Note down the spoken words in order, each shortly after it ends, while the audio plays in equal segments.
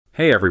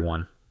Hey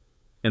everyone!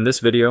 In this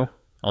video,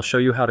 I'll show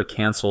you how to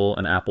cancel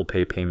an Apple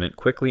Pay payment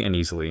quickly and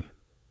easily.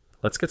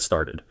 Let's get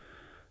started.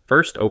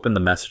 First, open the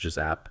Messages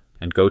app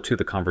and go to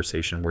the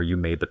conversation where you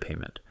made the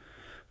payment.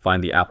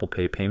 Find the Apple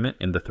Pay payment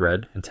in the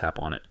thread and tap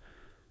on it.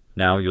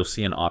 Now you'll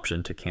see an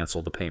option to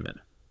cancel the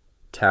payment.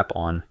 Tap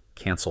on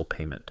Cancel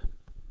Payment.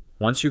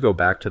 Once you go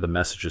back to the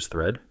Messages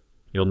thread,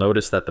 you'll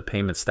notice that the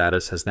payment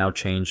status has now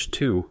changed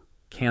to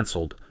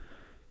Canceled.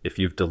 If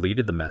you've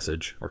deleted the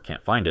message or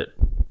can't find it,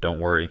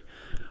 don't worry.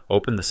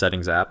 Open the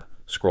Settings app,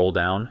 scroll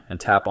down, and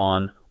tap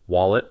on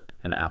Wallet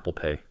and Apple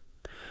Pay.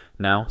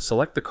 Now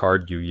select the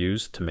card you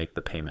used to make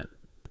the payment.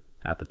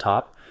 At the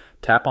top,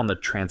 tap on the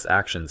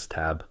Transactions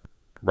tab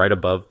right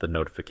above the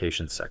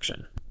Notifications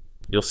section.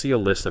 You'll see a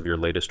list of your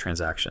latest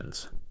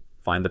transactions.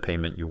 Find the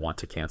payment you want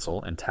to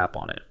cancel and tap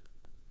on it.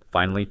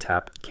 Finally,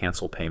 tap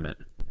Cancel Payment,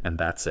 and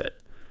that's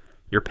it.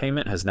 Your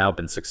payment has now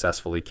been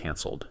successfully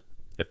canceled.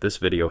 If this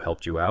video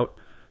helped you out,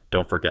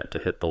 don't forget to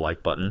hit the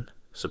like button,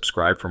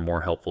 subscribe for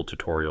more helpful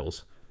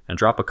tutorials, and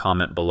drop a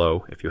comment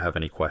below if you have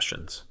any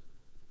questions.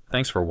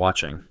 Thanks for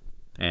watching,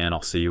 and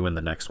I'll see you in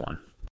the next one.